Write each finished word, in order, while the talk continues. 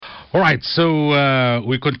All right, so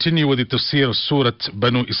we continue with the tafsir of Surah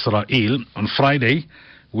Banu Israel. On Friday,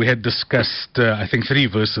 we had discussed, I think, 3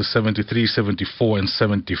 verses, 73, 74, and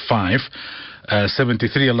 75.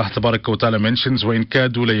 73, Allah Tabaraka wa Ta'ala mentions, وَإِن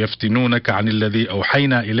كَادُوا لَيَفْتِنُونَكَ عَنِ الَّذِي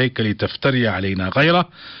أَوْحَيْنَا إِلَيْكَ لِتَفْتَرِيَ عَلَيْنَا غَيْرَهُ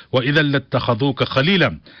وَإِذًا لَاتَّخَذُوكَ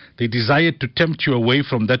خَلِيلًا. They desired to tempt you away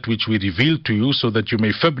from that which we revealed to you, so that you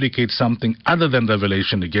may fabricate something other than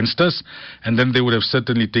revelation against us, and then they would have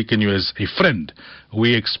certainly taken you as a friend.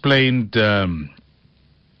 We explained the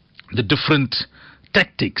different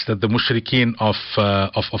tactics that the mushrikeen of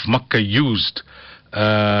Makkah used,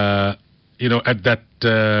 at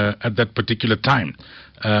that particular time,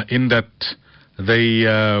 in that they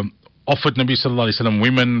offered Nabi Sallallahu Alaihi Wasallam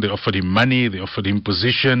women, they offered him money, they offered him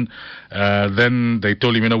position, then they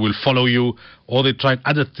told him, we'll follow you, or they tried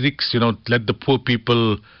other tricks, let the poor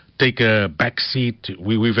people take a back seat.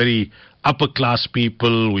 We're very upper class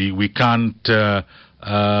people, we can't,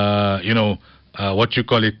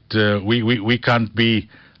 we can't be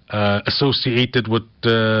associated with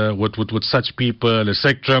such people,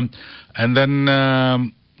 etc. And then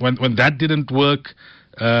when that didn't work,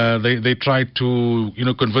 they tried to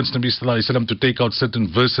convince Nabi Sallallahu Alaihi Wasallam to take out certain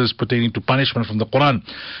verses pertaining to punishment from the Quran.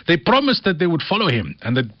 They promised that they would follow him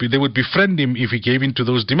and that they would befriend him if he gave in to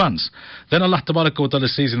those demands. Then Allah Tabaraka wa Ta'ala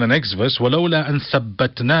says in the next verse, وَلَوْلَا أَن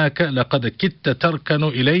ثَبَّتْنَاكَ لَقَدْ كِدْتَ تَرْكَنُ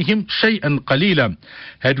إِلَيْهِمْ شَيْئًا قَلِيلًا.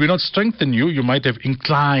 Had we not strengthened you, you might have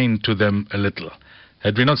inclined to them a little.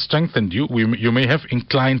 Had we not strengthened you, you may have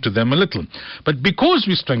inclined to them a little. But because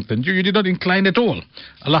we strengthened you, you did not incline at all.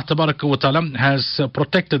 Allah Tabaraka wa Ta'ala has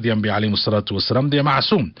protected the Anbiya alayhi salatu wasalam. They are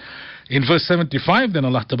ma'asum. In verse 75, then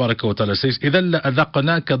Allah Tabaraka wa Ta'ala says, إِذَا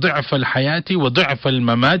لَأَذَقْنَاكَ ضِعْفَ الْحَيَاةِ وَضِعْفَ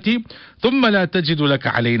الْمَمَاتِ ثُمَّ لَا تَجِدُ لَكَ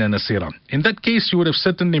عَلَيْنَا نَصِيرًا. In that case, we would have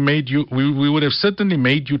certainly made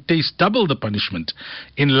you taste double the punishment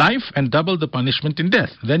in life and double the punishment in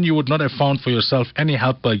death. Then you would not have found for yourself any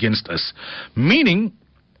helper against us. Meaning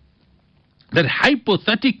that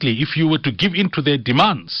hypothetically, if you were to give in to their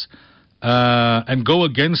demands, and go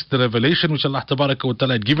against the revelation which Allah Tabaraka wa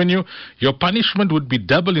Ta'ala had given you, your punishment would be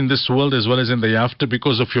double in this world as well as in the hereafter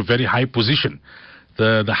because of your very high position.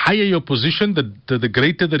 The higher your position, the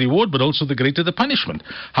greater the reward, but also the greater the punishment.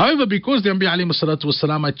 However, because the Anbiya alayhi salatu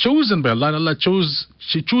wasalam are chosen by Allah, and Allah chooses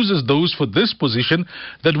those for this position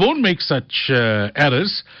that won't make such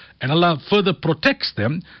errors, and Allah further protects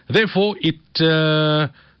them. Therefore,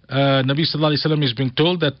 Nabi Sallallahu Alaihi Wasallam is being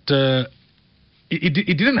told that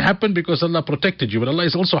it didn't happen because Allah protected you, but Allah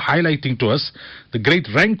is also highlighting to us the great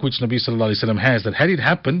rank which Nabi Sallallahu Alaihi Wasallam has, that had it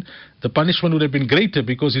happened, the punishment would have been greater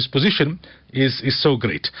because his position is so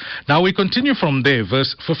great. Now we continue from there,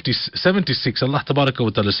 verse 76. Allah Tabaraka wa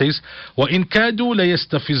Ta'ala says, وَإِن كَادُوا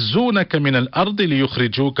لَيَسْتَفِزُّونَكَ مِنَ الْأَرْضِ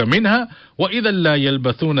لِيُخْرِجُوكَ مِنْهَا وَإِذًا لَا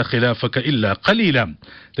يَلْبَثُونَ خِلَافَكَ إِلَّا قَلِيلًا.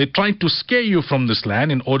 They tried to scare you from this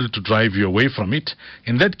land in order to drive you away from it.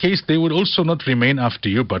 In that case, they would also not remain after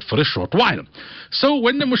you but for a short while. So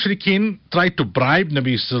when the mushrikeen tried to bribe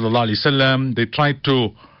Nabi Sallallahu Alaihi Wasallam, they tried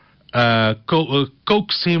to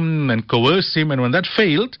coax him and coerce him, and when that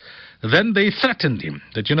failed, then they threatened him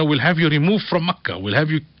that, we'll have you removed from Makkah, we'll have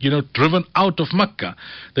you, driven out of Makkah.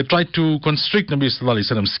 They tried to constrict Nabi Sallallahu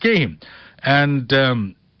Alaihi Wasallam, scare him, and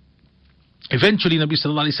eventually Nabi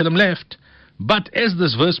Sallallahu Alaihi Wasallam left. But as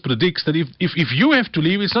this verse predicts, that if you have to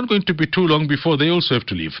leave, it's not going to be too long before they also have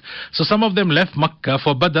to leave. So some of them left Makkah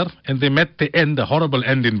for Badr, and they met the end, the horrible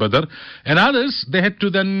end in Badr. And others, they had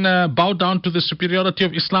to then bow down to the superiority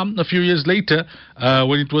of Islam a few years later,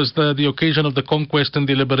 when it was the occasion of the conquest and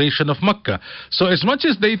the liberation of Makkah. So as much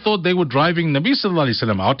as they thought they were driving Nabi Sallallahu Alaihi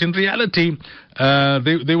Wasallam out, in reality,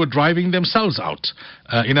 they were driving themselves out.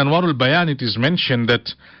 In Anwar al-Bayan, it is mentioned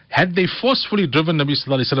that had they forcefully driven Nabi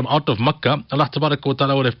Sallallahu Alaihi Wasallam out of Makkah, Allah Tabaraka wa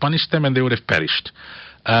Ta'ala would have punished them and they would have perished.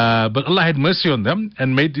 But Allah had mercy on them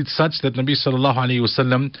and made it such that Nabi Sallallahu Alaihi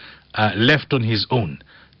Wasallam left on his own.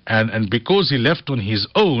 And because he left on his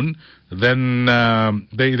own, then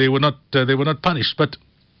they were not punished. But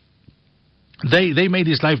they made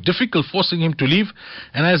his life difficult, forcing him to leave,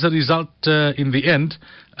 and as a result, in the end,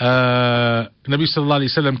 Nabi Sallallahu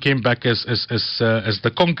Alaihi Wasallam came back as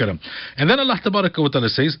the conqueror. And then Allah Tabaraka wa Ta'ala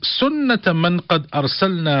says, سُنَّةَ مَنْ قَدْ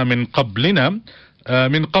أَرْسَلْنَا مِنْ قَبْلِنَا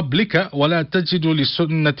من قبلك ولا تجد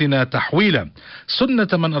لسنتنا تحويلا سنة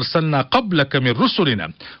من أرسلنا قبلك من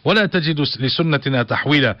رسلنا ولا تجد لسنتنا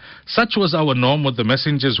تحويلا. Such was our norm with the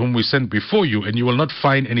messengers whom we sent before you, and you will not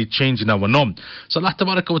find any change in our norm. So Allah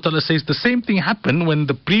Tabaraka wa Ta'ala says the same thing happened when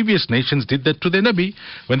the previous nations did that to their Nabi.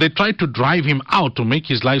 When they tried to drive him out, to make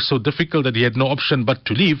his life so difficult that he had no option but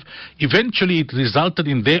to leave, eventually it resulted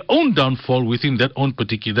in their own downfall within that own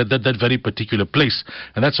particular, that very particular place.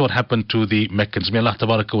 And that's what happened to the Meccans. May Allah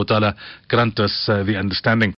Tabaraka wa Ta'ala grant us the understanding.